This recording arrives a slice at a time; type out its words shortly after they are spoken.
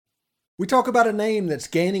We talk about a name that's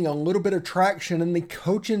gaining a little bit of traction in the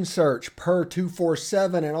coaching search per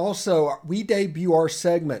 247, and also we debut our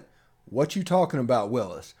segment, What You Talking About,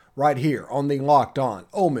 Willis, right here on the Locked On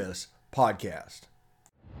Ole Miss podcast.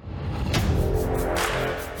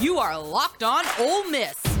 You are Locked On Ole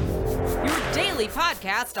Miss, your daily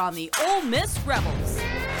podcast on the Ole Miss Rebels,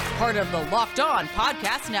 part of the Locked On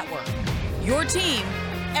Podcast Network, your team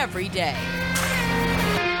every day.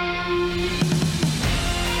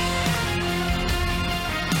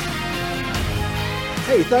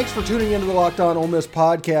 Hey, thanks for tuning into the Locked On Ole Miss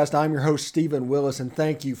podcast. I'm your host, Stephen Willis, and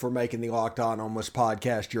thank you for making the Locked On Ole Miss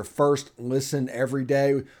podcast your first listen every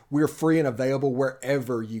day. We're free and available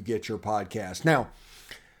wherever you get your podcast. Now,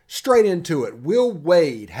 straight into it, Will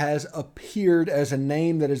Wade has appeared as a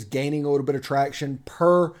name that is gaining a little bit of traction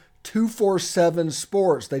per 247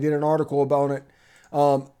 Sports. They did an article about it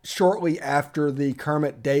shortly after the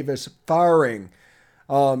Kermit Davis firing.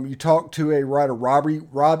 You talked to a writer,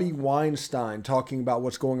 Robbie Weinstein, talking about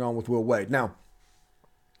what's going on with Will Wade. Now,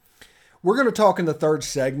 we're going to talk in the third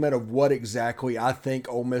segment of what exactly I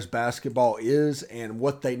think Ole Miss basketball is and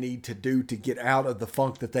what they need to do to get out of the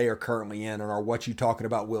funk that they are currently in our What You Talking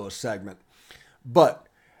About Willis segment. But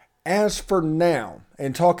as for now,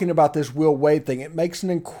 and talking about this Will Wade thing, it makes an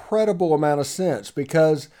incredible amount of sense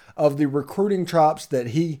because of the recruiting chops that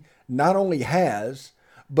he not only has,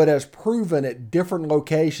 but has proven at different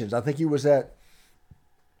locations. I think he was at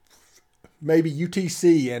maybe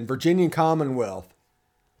UTC and Virginia Commonwealth.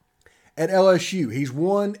 At LSU, he's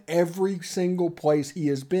won every single place he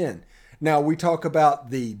has been. Now, we talk about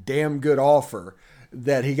the damn good offer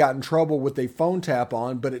that he got in trouble with a phone tap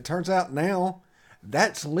on, but it turns out now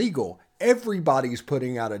that's legal. Everybody's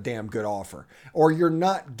putting out a damn good offer, or you're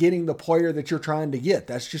not getting the player that you're trying to get.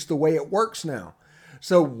 That's just the way it works now.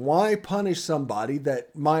 So why punish somebody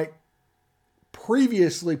that might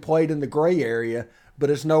previously played in the gray area, but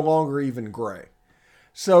is no longer even gray?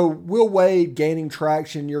 So Will Wade gaining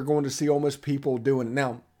traction, you're going to see Ole Miss people doing it.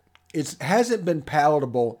 Now, it hasn't been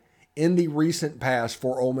palatable in the recent past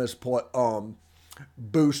for Ole Miss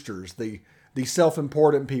boosters, the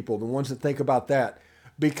self-important people, the ones that think about that,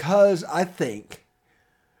 because I think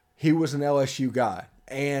he was an LSU guy.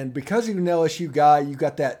 And because he's an LSU guy, you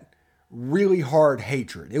got that really hard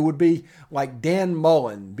hatred. It would be like Dan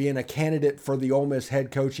Mullen being a candidate for the Ole Miss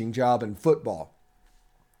head coaching job in football.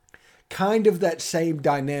 Kind of that same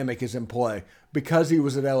dynamic is in play because he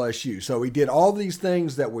was at LSU. So he did all these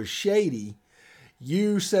things that was shady.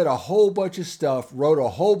 You said a whole bunch of stuff, wrote a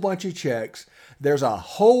whole bunch of checks. There's a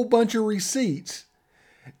whole bunch of receipts.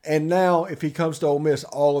 And now if he comes to Ole Miss,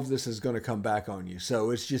 all of this is going to come back on you. So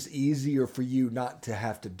it's just easier for you not to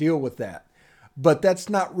have to deal with that. But that's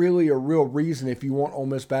not really a real reason if you want Ole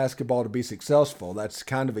Miss basketball to be successful. That's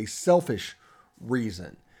kind of a selfish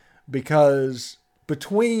reason. Because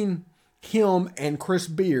between him and Chris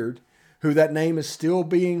Beard, who that name is still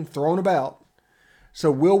being thrown about, so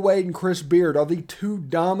Will Wade and Chris Beard are the two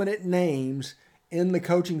dominant names in the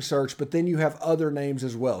coaching search, but then you have other names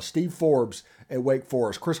as well. Steve Forbes at Wake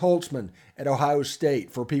Forest, Chris Holtzman at Ohio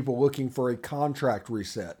State for people looking for a contract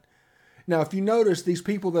reset. Now, if you notice, these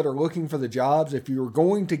people that are looking for the jobs, if you're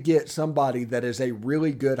going to get somebody that is a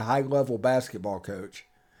really good high-level basketball coach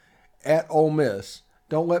at Ole Miss,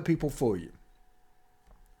 don't let people fool you.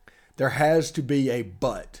 There has to be a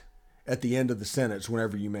but at the end of the sentence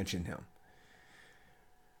whenever you mention him.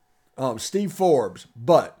 Steve Forbes,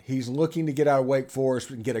 but he's looking to get out of Wake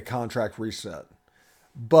Forest and get a contract reset.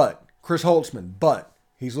 But Chris Holtzman, but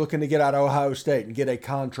he's looking to get out of Ohio State and get a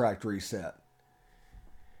contract reset.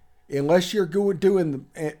 Unless you're doing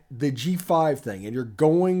the G5 thing and you're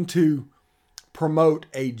going to promote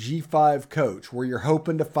a G5 coach where you're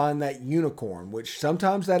hoping to find that unicorn, which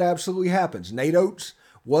sometimes that absolutely happens. Nate Oates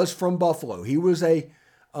was from Buffalo. He was a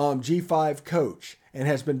G5 coach and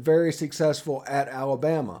has been very successful at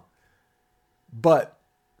Alabama. But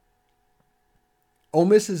Ole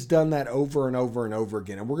Miss has done that over and over and over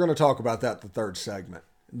again. And we're going to talk about that in the third segment.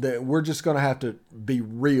 We're just going to have to be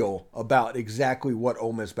real about exactly what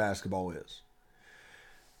Ole Miss basketball is.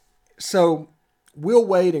 So Will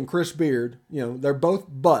Wade and Chris Beard, they're both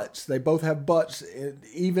butts. They both have butts.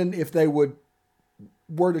 Even if they were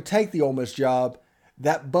to take the Ole Miss job,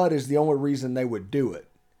 that butt is the only reason they would do it.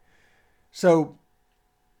 So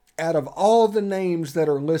out of all the names that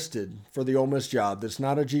are listed for the Ole Miss job, that's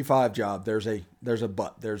not a G5 job, there's a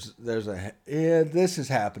but. There's a this is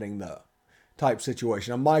happening though type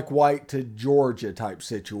situation. A Mike White to Georgia type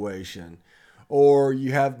situation. Or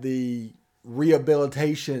you have the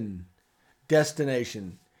rehabilitation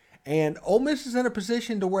destination. And Ole Miss is in a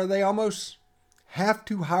position to where they almost have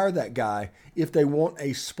to hire that guy if they want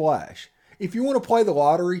a splash. If you want to play the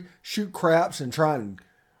lottery, shoot craps, and try and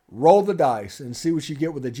roll the dice and see what you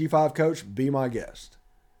get with a G5 coach, be my guest.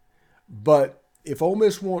 But if Ole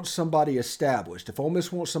Miss wants somebody established, if Ole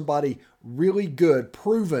Miss wants somebody really good,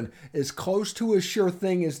 proven, as close to a sure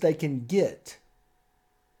thing as they can get,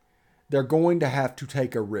 they're going to have to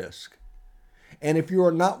take a risk. And if you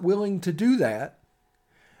are not willing to do that,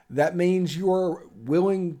 that means you are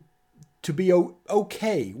willing to be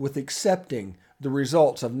okay with accepting the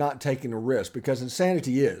results of not taking a risk, because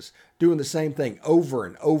insanity is doing the same thing over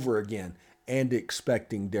and over again and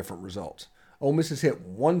expecting different results. Ole Miss has hit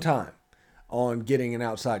one time on getting an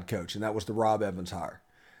outside coach, and that was the Rob Evans hire.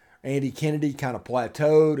 Andy Kennedy kind of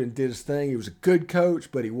plateaued and did his thing. He was a good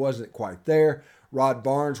coach, but he wasn't quite there. Rod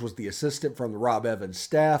Barnes was the assistant from the Rob Evans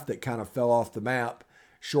staff that kind of fell off the map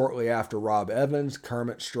shortly after Rob Evans.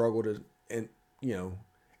 Kermit struggled, and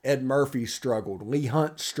Ed Murphy struggled. Lee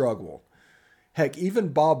Hunt struggled. Heck,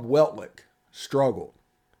 even Bob Weltlich struggled.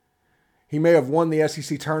 He may have won the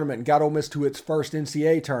SEC tournament and got Ole Miss to its first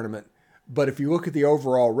NCAA tournament, but if you look at the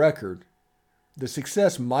overall record, the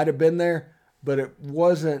success might have been there, but it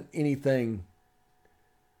wasn't anything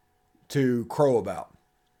to crow about.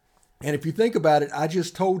 And if you think about it, I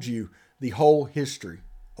just told you the whole history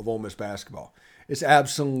of Ole Miss basketball. It's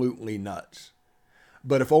absolutely nuts.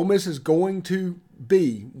 But if Ole Miss is going to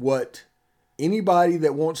be what anybody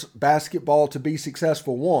that wants basketball to be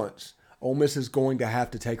successful wants, Ole Miss is going to have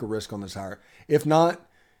to take a risk on this hire. If not,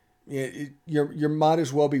 you might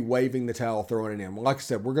as well be waving the towel, throwing it in. Like I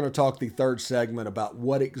said, we're going to talk the third segment about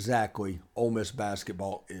what exactly Ole Miss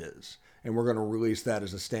basketball is. And we're going to release that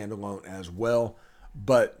as a standalone as well.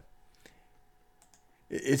 But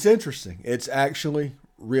it's interesting. It's actually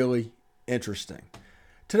really interesting.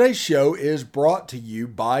 Today's show is brought to you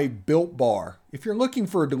by Built Bar. If you're looking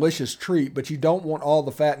for a delicious treat, but you don't want all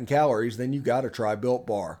the fat and calories, then you got to try Built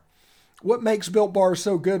Bar. What makes Built Bar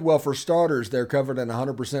so good? Well, for starters, they're covered in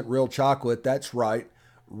 100% real chocolate. That's right,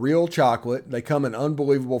 real chocolate. They come in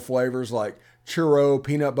unbelievable flavors like churro,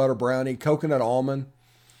 peanut butter brownie, coconut almond.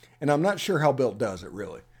 And I'm not sure how Built does it,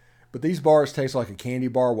 really. But these bars taste like a candy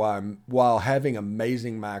bar while having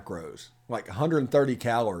amazing macros, like 130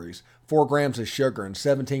 calories, 4 grams of sugar, and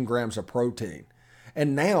 17 grams of protein.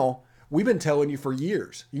 And now, we've been telling you for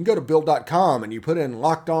years, you can go to Built.com and you put in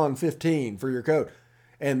LOCKEDON15 for your code,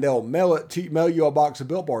 and they'll mail you a box of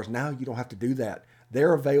Built Bars. Now you don't have to do that.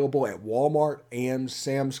 They're available at Walmart and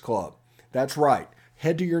Sam's Club. That's right.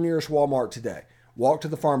 Head to your nearest Walmart today. Walk to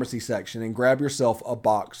the pharmacy section and grab yourself a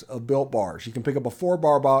box of Built Bars. You can pick up a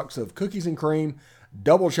 4-bar box of cookies and cream,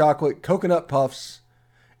 double chocolate, coconut puffs,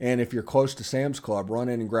 and if you're close to Sam's Club, run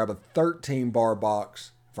in and grab a 13-bar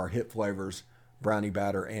box of our hit flavors, brownie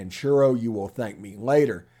batter, and churro. You will thank me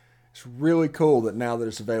later. It's really cool that now that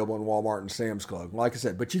it's available in Walmart and Sam's Club. Like I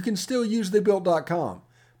said, but you can still use the Built.com.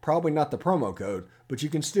 Probably not the promo code, but you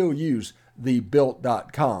can still use the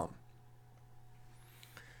Built.com.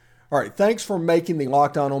 All right, thanks for making the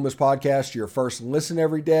Locked On Ole Miss podcast your first listen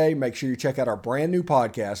every day. Make sure you check out our brand new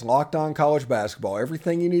podcast, Locked On College Basketball.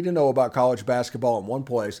 Everything you need to know about college basketball in one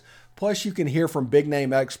place. Plus, you can hear from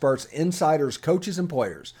big-name experts, insiders, coaches, and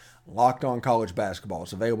players. Locked On College Basketball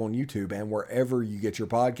is available on YouTube and wherever you get your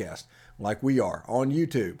podcast, like we are on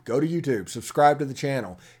YouTube. Go to YouTube, subscribe to the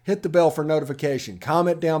channel, hit the bell for notification,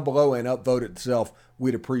 comment down below, and upvote it itself.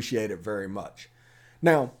 We'd appreciate it very much.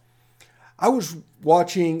 Now, I was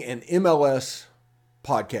watching an MLS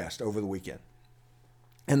podcast over the weekend,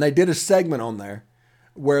 and they did a segment on there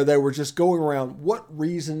where they were just going around, what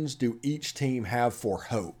reasons do each team have for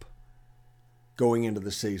hope going into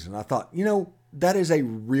the season? I thought, that is a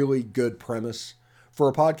really good premise for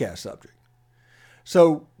a podcast subject.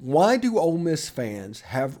 So why do Ole Miss fans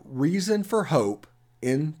have reason for hope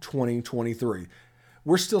in 2023?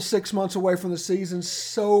 We're still 6 months away from the season.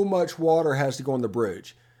 So much water has to go under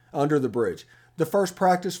the bridge. The first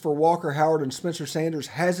practice for Walker Howard and Spencer Sanders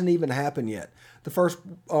hasn't even happened yet. The first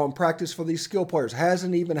practice for these skill players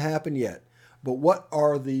hasn't even happened yet. But what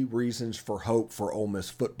are the reasons for hope for Ole Miss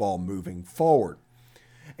football moving forward?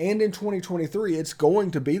 And in 2023, it's going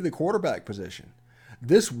to be the quarterback position.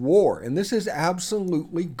 This war, and this is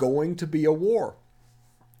absolutely going to be a war,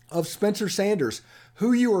 of Spencer Sanders,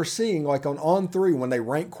 who you are seeing like on On3 when they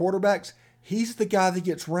rank quarterbacks, he's the guy that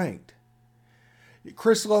gets ranked.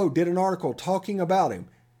 Chris Lowe did an article talking about him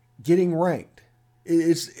getting ranked.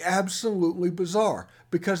 It's absolutely bizarre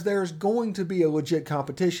because there's going to be a legit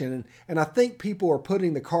competition. And I think people are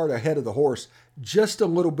putting the cart ahead of the horse just a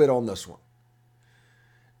little bit on this one.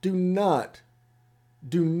 Do not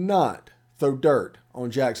throw dirt on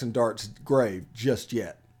Jackson Dart's grave just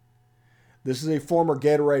yet. This is a former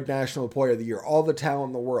Gatorade National Player of the Year, all the talent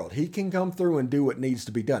in the world. He can come through and do what needs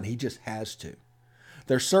to be done. He just has to.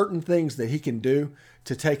 There's certain things that he can do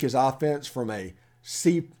to take his offense from a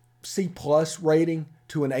C plus rating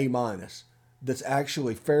to an A minus. That's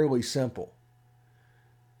actually fairly simple.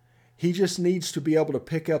 He just needs to be able to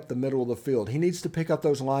pick up the middle of the field. He needs to pick up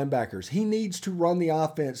those linebackers. He needs to run the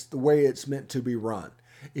offense the way it's meant to be run.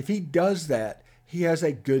 If he does that, he has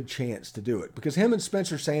a good chance to do it. Because him and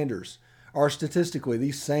Spencer Sanders are statistically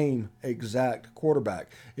the same exact quarterback.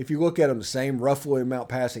 If you look at them, the same roughly amount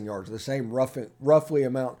passing yards, the same roughly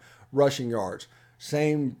amount rushing yards,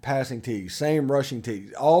 same passing T's, same rushing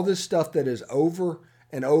T's. All this stuff that is over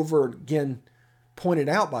and over again pointed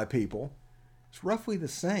out by people, it's roughly the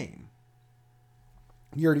same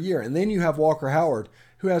year to year. And then you have Walker Howard,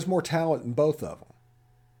 who has more talent than both of them.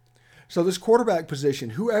 So this quarterback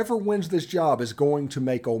position, whoever wins this job is going to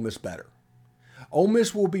make Ole Miss better. Ole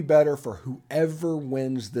Miss will be better for whoever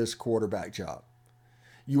wins this quarterback job.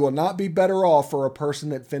 You will not be better off for a person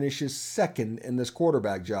that finishes second in this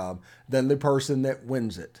quarterback job than the person that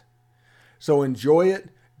wins it. So enjoy it.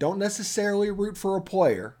 Don't necessarily root for a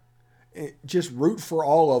player. Just root for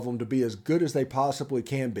all of them to be as good as they possibly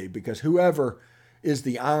can be, because whoever is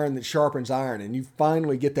the iron that sharpens iron and you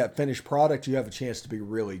finally get that finished product, you have a chance to be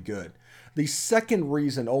really good. The second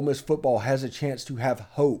reason Ole Miss football has a chance to have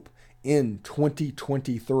hope in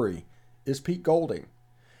 2023 is Pete Golding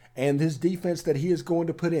and his defense that he is going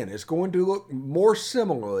to put in. It's going to look more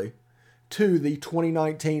similarly to the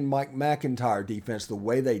 2019 Mike McIntyre defense, the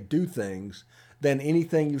way they do things, than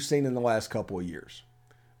anything you've seen in the last couple of years,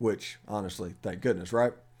 which honestly, thank goodness,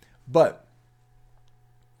 right? But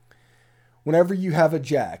whenever you have a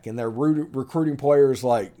Jack and they're recruiting players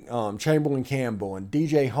like Chamberlain Campbell and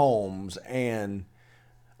DJ Holmes and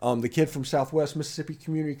the kid from Southwest Mississippi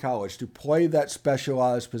Community College to play that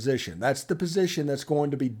specialized position, that's the position that's going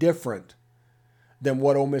to be different than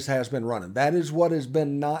what Ole Miss has been running. That is what has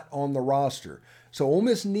been not on the roster. So Ole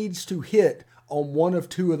Miss needs to hit on one of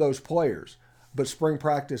two of those players, but spring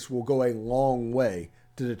practice will go a long way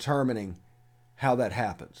to determining how that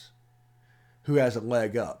happens. Who has a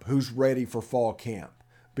leg up, who's ready for fall camp.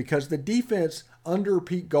 Because the defense under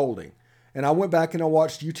Pete Golding, and I went back and I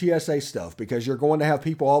watched UTSA stuff, because you're going to have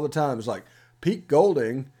people all the time. It's like, Pete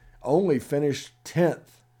Golding only finished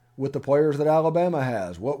 10th with the players that Alabama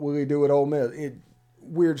has. What will he do at Ole Miss?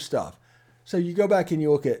 Weird stuff. So you go back and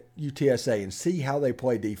you look at UTSA and see how they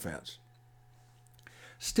play defense.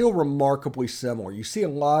 Still remarkably similar. You see a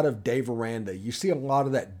lot of Dave Aranda. You see a lot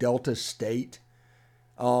of that Delta State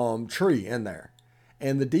tree in there.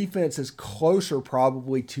 And the defense is closer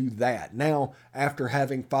probably to that. Now, after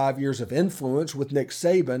having 5 years of influence with Nick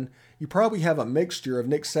Saban, you probably have a mixture of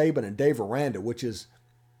Nick Saban and Dave Aranda, which is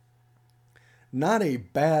not a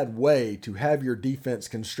bad way to have your defense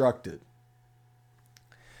constructed.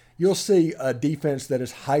 You'll see a defense that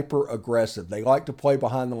is hyper aggressive. They like to play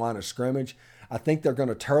behind the line of scrimmage. I think they're going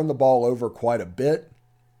to turn the ball over quite a bit.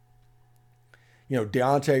 You know,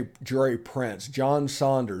 Deontay Dre Prince, John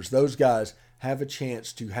Saunders, those guys have a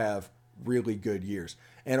chance to have really good years.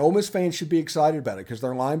 And Ole Miss fans should be excited about it, because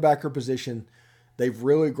their linebacker position, they've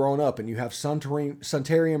really grown up. And you have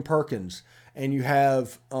Suntarian Perkins, and you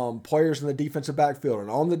have players in the defensive backfield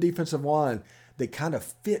and on the defensive line that kind of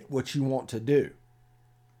fit what you want to do.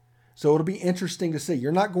 So it'll be interesting to see.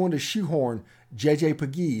 You're not going to shoehorn J.J.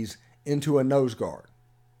 Pegues into a nose guard.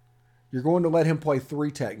 You're going to let him play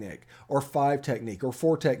 3 technique or 5 technique or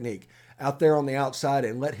 4 technique out there on the outside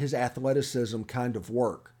and let his athleticism kind of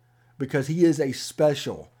work, because he is a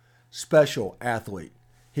special athlete.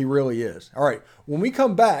 He really is. All right, when we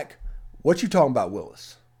come back, what you talking about,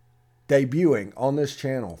 Willis? Debuting on this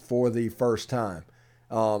channel for the first time.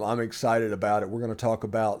 I'm excited about it. We're going to talk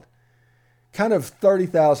about kind of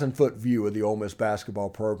 30,000 foot view of the Ole Miss basketball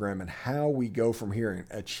program and how we go from here and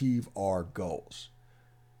achieve our goals.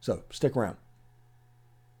 So stick around.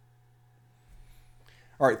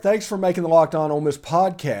 All right, thanks for making the Locked On Ole Miss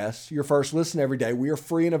podcast your first listen every day. We are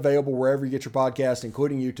free and available wherever you get your podcast,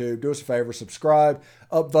 including YouTube. Do us a favor, subscribe,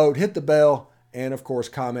 upvote, hit the bell, and of course,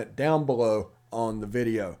 comment down below on the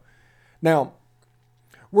video. Now,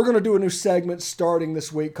 we're going to do a new segment starting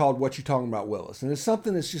this week called What You Talking About, Willis? And it's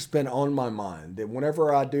something that's just been on my mind. And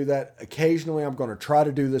whenever I do that, occasionally I'm going to try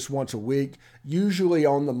to do this once a week, usually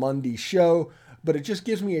on the Monday show, but it just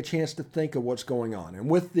gives me a chance to think of what's going on. And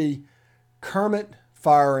with the Kermit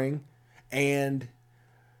firing and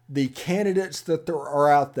the candidates that there are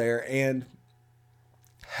out there and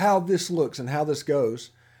how this looks and how this goes,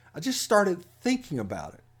 I just started thinking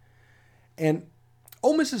about it. And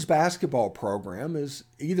Ole Miss's basketball program is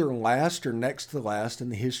either last or next to last in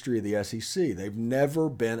the history of the SEC. They've never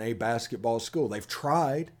been a basketball school. They've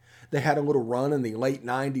tried. They had a little run in the late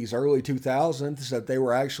 90s, early 2000s that they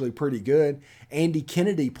were actually pretty good. Andy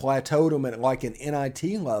Kennedy plateaued them at like an NIT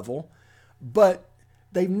level, but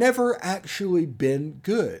they've never actually been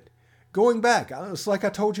good. Going back, it's like I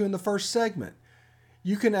told you in the first segment,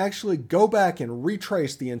 you can actually go back and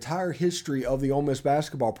retrace the entire history of the Ole Miss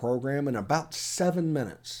basketball program in about 7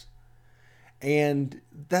 minutes. And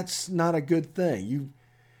that's not a good thing.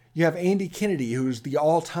 You have Andy Kennedy, who's the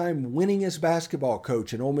all-time winningest basketball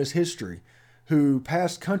coach in Ole Miss history, who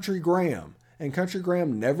passed Country Graham. And Country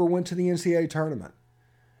Graham never went to the NCAA tournament.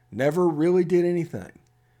 Never really did anything.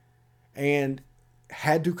 And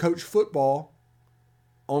had to coach football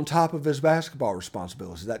on top of his basketball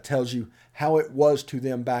responsibilities. That tells you how it was to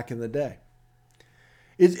them back in the day.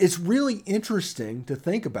 It's really interesting to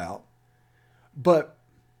think about, but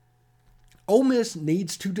Ole Miss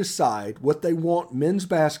needs to decide what they want men's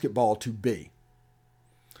basketball to be.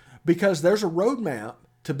 Because there's a roadmap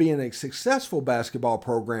to being a successful basketball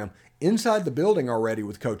program inside the building already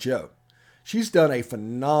with Coach O. She's done a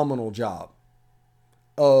phenomenal job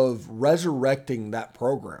of resurrecting that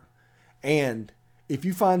program. And if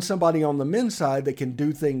you find somebody on the men's side that can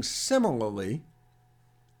do things similarly,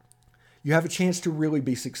 you have a chance to really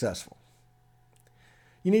be successful.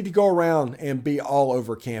 You need to go around and be all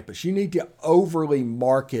over campus. You need to overly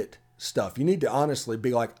market stuff. You need to honestly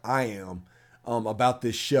be like I am about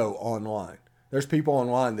this show online. There's people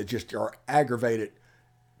online that just are aggravated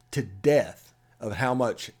to death of how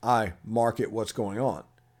much I market what's going on.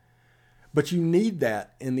 But you need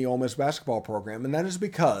that in the Ole Miss basketball program, and that is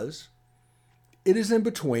because it is in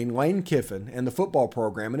between Lane Kiffin and the football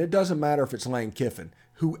program, and it doesn't matter if it's Lane Kiffin.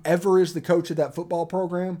 Whoever is the coach of that football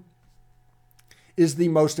program is the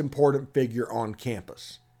most important figure on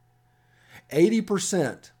campus.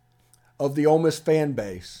 80% of the Ole Miss fan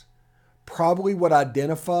base probably would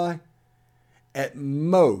identify at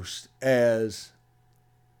most as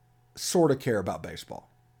sort of care about baseball.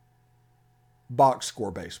 Box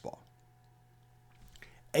score baseball.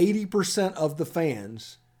 80% of the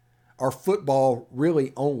fans are football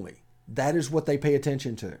really only. That is what they pay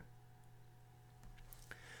attention to.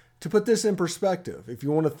 To put this in perspective, if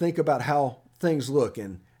you want to think about how things look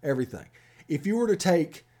and everything, if you were to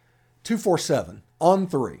take 247,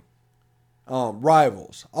 On3,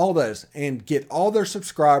 Rivals, all those, and get all their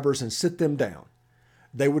subscribers and sit them down,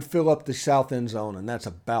 they would fill up the south end zone, and that's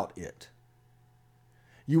about it.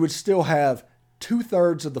 You would still have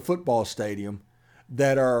 2/3 of the football stadium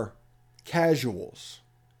that are casuals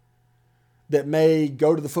that may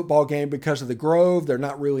go to the football game because of the Grove. They're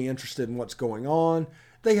not really interested in what's going on.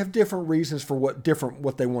 They have different reasons for what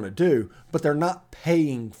they want to do, but they're not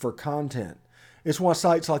paying for content. It's why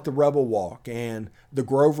sites like the Rebel Walk and the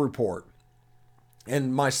Grove Report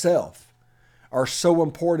and myself are so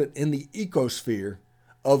important in the ecosphere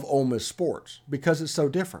of Ole Miss sports because it's so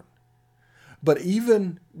different. But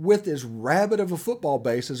even with as rabid of a football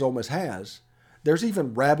base as Ole Miss has, there's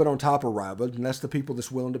even rabid on top of rabid, and that's the people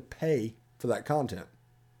that's willing to pay for that content.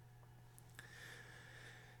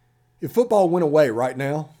 If football went away right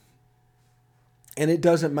now, and it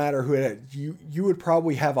doesn't matter who it is, you would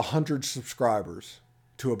probably have 100 subscribers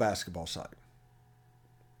to a basketball site.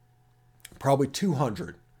 Probably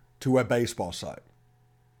 200 to a baseball site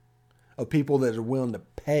of people that are willing to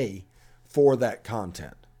pay for that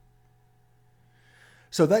content.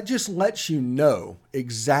 So that just lets you know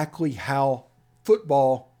exactly how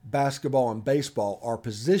football, basketball, and baseball are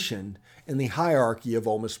positioned in the hierarchy of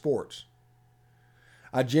Ole Miss sports.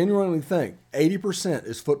 I genuinely think 80%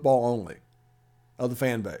 is football only of the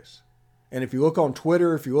fan base. And if you look on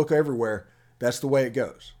Twitter, if you look everywhere, that's the way it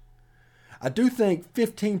goes. I do think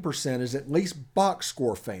 15% is at least box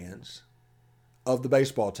score fans of the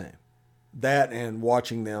baseball team. That and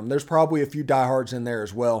watching them. There's probably a few diehards in there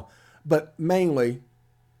as well, but mainly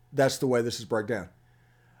that's the way this is broken down.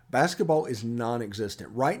 Basketball is non-existent.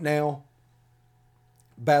 Right now,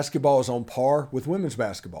 basketball is on par with women's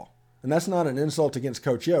basketball. And that's not an insult against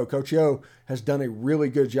Coach Yo. Coach Yo has done a really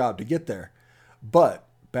good job to get there. But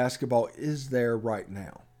basketball is there right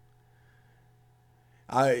now.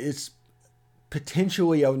 It's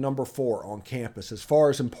potentially a number 4 on campus as far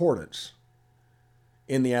as importance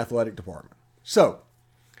in the athletic department. So,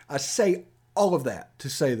 I say all of that to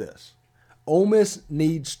say this. Ole Miss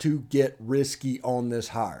needs to get risky on this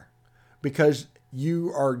hire because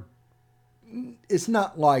it's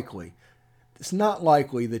not likely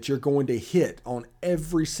that you're going to hit on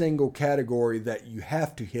every single category that you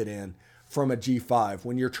have to hit in from a G5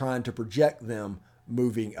 when you're trying to project them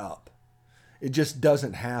moving up. It just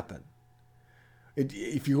doesn't happen.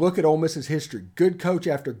 If you look at Ole Miss's history, good coach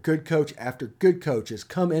after good coach after good coach has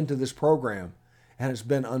come into this program and has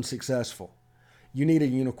been unsuccessful. You need a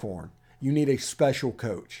unicorn. You need a special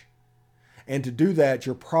coach. And to do that,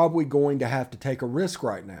 you're probably going to have to take a risk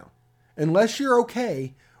right now. Unless you're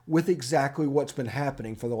okay with exactly what's been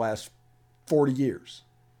happening for the last 40 years.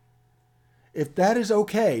 If that is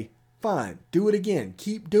okay, fine. Do it again.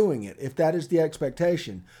 Keep doing it if that is the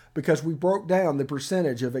expectation. Because we broke down the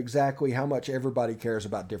percentage of exactly how much everybody cares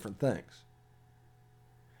about different things.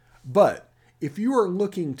 But if you are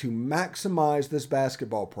looking to maximize this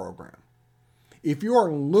basketball program, if you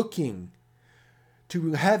are looking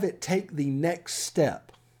to have it take the next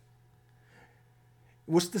step,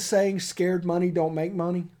 what's the saying? Scared money don't make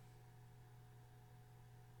money.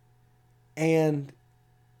 And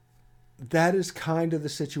that is kind of the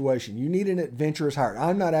situation. You need an adventurous hire.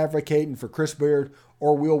 I'm not advocating for Chris Beard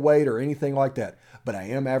or Will Wade or anything like that, but I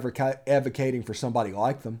am advocating for somebody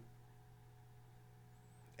like them.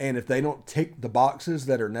 And if they don't tick the boxes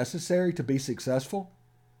that are necessary to be successful,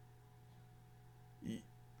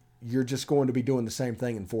 you're just going to be doing the same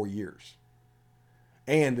thing in 4 years.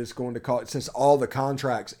 And it's going to cost, since all the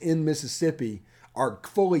contracts in Mississippi are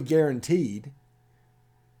fully guaranteed,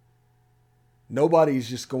 nobody's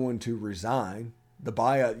just going to resign. The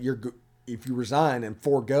buyout, if you resign and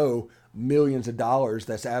forego millions of dollars,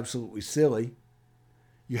 that's absolutely silly.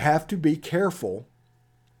 You have to be careful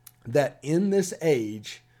that in this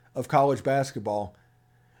age of college basketball,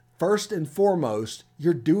 first and foremost,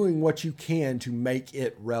 you're doing what you can to make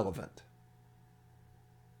it relevant.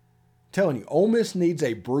 I'm telling you, Ole Miss needs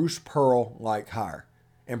a Bruce Pearl-like hire.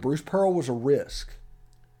 And Bruce Pearl was a risk.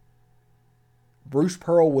 Bruce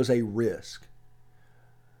Pearl was a risk.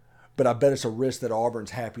 But I bet it's a risk that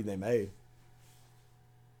Auburn's happy they made.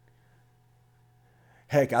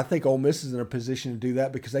 Heck, I think Ole Miss is in a position to do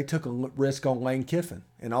that because they took a risk on Lane Kiffin.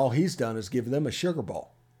 And all he's done is give them a sugar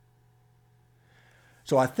ball.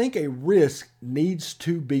 So I think a risk needs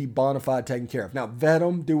to be bona fide taken care of. Now, vet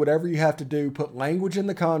them, do whatever you have to do, put language in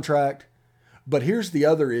the contract. But here's the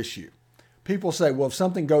other issue. People say, well, if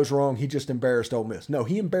something goes wrong, he just embarrassed Ole Miss. No,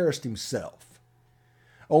 he embarrassed himself.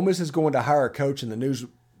 Ole Miss is going to hire a coach, and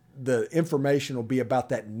the information will be about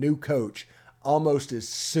that new coach almost as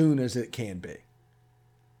soon as it can be.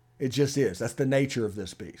 It just is. That's the nature of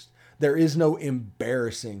this beast. There is no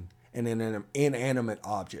embarrassing an inanimate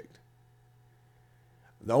object.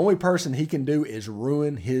 The only person he can do is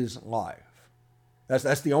ruin his life.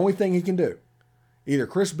 That's the only thing he can do. Either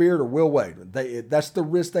Chris Beard or Will Wade. That's the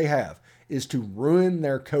risk they have, is to ruin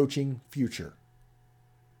their coaching future.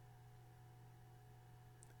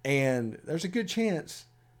 And there's a good chance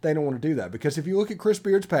they don't want to do that. Because if you look at Chris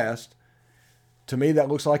Beard's past, to me that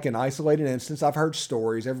looks like an isolated instance. I've heard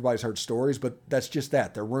stories. Everybody's heard stories, but that's just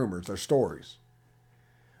that. They're rumors. They're stories.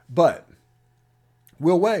 But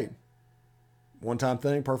Will Wade, one-time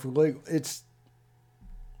thing, perfectly legal. It's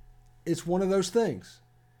one of those things.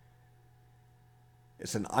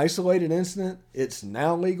 It's an isolated incident. It's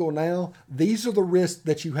now legal now. These are the risks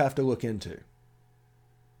that you have to look into.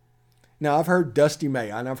 Now, I've heard Dusty May,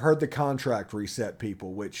 and I've heard the contract reset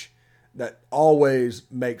people, which that always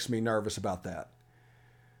makes me nervous about that.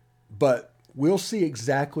 But we'll see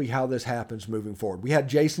exactly how this happens moving forward. We had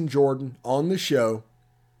Jason Jordan on the show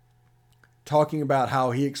talking about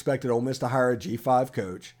how he expected Ole Miss to hire a G5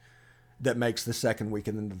 coach that makes the second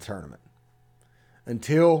weekend in the tournament.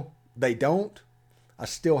 Until they don't, I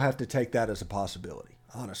still have to take that as a possibility,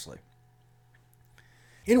 honestly.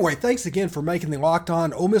 Anyway, thanks again for making the Locked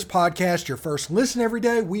On Ole Miss podcast your first listen every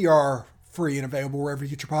day. We are free and available wherever you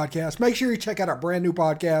get your podcast. Make sure you check out our brand new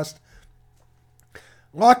podcast,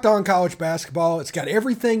 Locked On College Basketball. It's got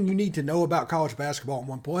everything you need to know about college basketball in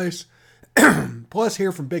one place. Plus,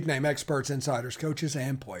 hear from big name experts, insiders, coaches,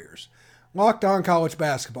 and players. Locked On College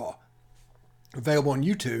Basketball. Available on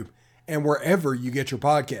YouTube and wherever you get your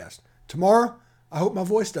podcast. Tomorrow, I hope my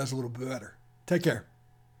voice does a little bit better. Take care.